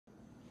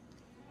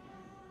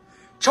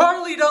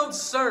Charlie don't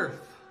surf.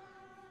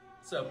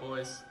 What's up,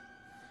 boys?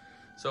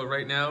 So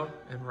right now,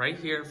 and right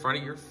here in front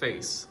of your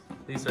face,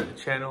 these are the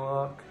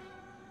Channellock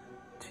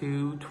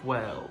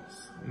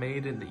 212s,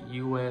 made in the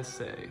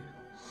USA.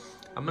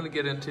 I'm gonna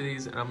get into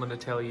these and I'm gonna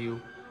tell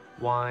you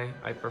why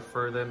I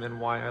prefer them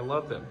and why I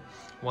love them.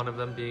 One of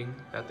them being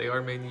that they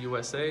are made in the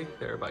USA,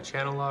 they're by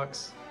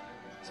Channellocks,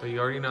 so you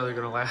already know they're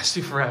gonna last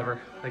you forever.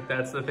 Like,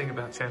 that's the thing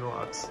about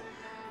Channellocks.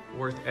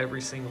 Worth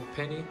every single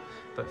penny.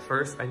 But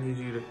first, I need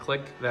you to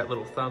click that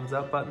little thumbs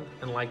up button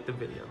and like the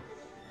video.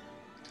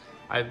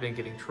 I've been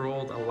getting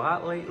trolled a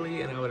lot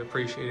lately, and I would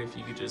appreciate it if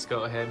you could just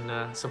go ahead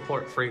and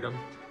support freedom.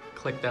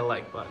 Click that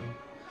like button.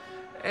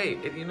 Hey,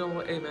 if you know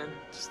what, hey man,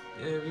 just,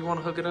 if you want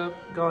to hook it up,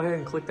 go ahead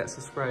and click that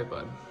subscribe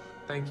button.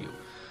 Thank you.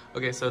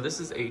 Okay, so this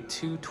is a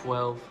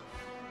 212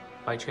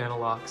 by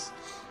Channellocks.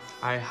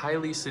 I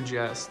highly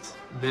suggest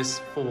this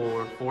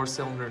for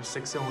 4-cylinder,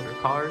 6-cylinder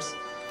cars.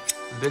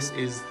 This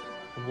is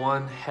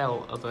one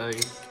hell of a,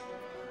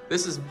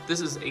 this is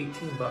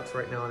 $18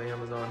 right now on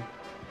Amazon.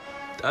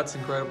 That's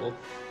incredible.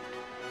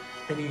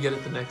 And you get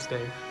it the next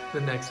day.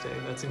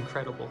 That's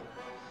incredible.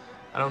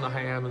 I don't know how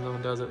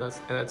Amazon does it.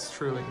 That's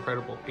truly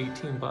incredible.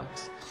 18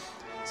 bucks.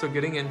 So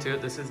getting into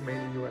it, this is made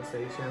in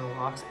USA.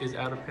 Channellocks is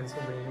out of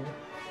Pennsylvania.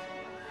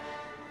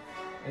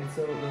 And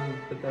so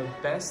the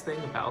best thing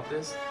about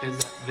this is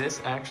that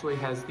this actually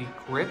has the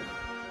grip.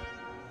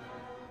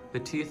 The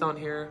teeth on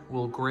here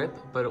will grip,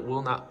 but it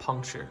will not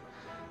puncture.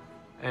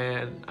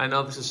 And I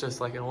know this is just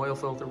like an oil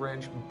filter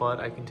wrench, but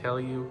I can tell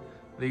you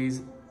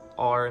these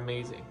are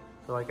amazing.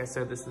 So like I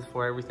said, this is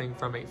for everything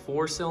from a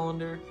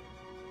 4-cylinder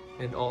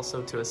and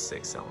also to a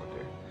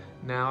 6-cylinder.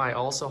 Now, I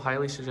also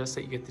highly suggest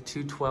that you get the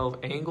 212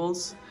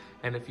 angles.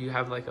 And if you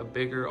have like a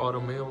bigger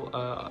automobile,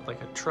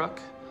 like a truck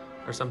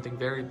or something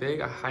very big,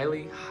 I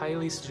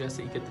highly suggest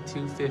that you get the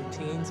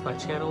 215s by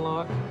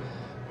Channellock.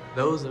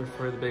 Those are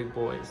for the big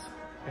boys.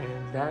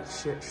 And that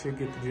shit should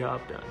get the job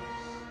done.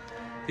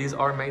 These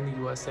are made in the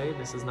USA.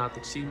 This is not the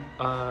cheap,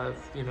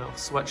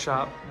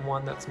 sweatshop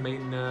one that's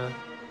made in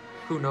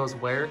who knows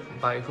where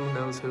by who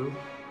knows who,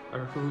 or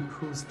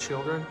whose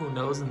children, who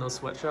knows, in those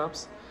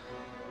sweatshops.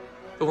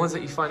 The ones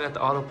that you find at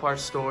the auto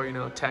parts store, you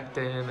know,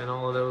 Tecton and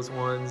all of those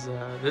ones.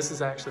 This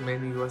is actually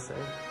made in the USA,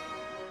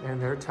 and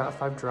they're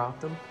tough. I've dropped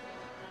them.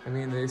 I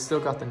mean, they still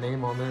got the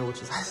name on there, which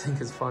is I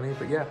think is funny.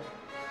 But yeah,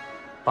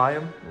 buy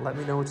them. Let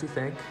me know what you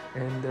think,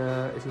 and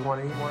if you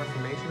want any more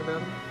information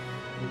about them,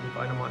 you can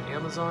find them on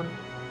Amazon.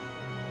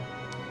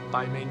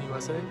 Buy made in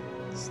USA,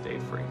 stay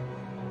free.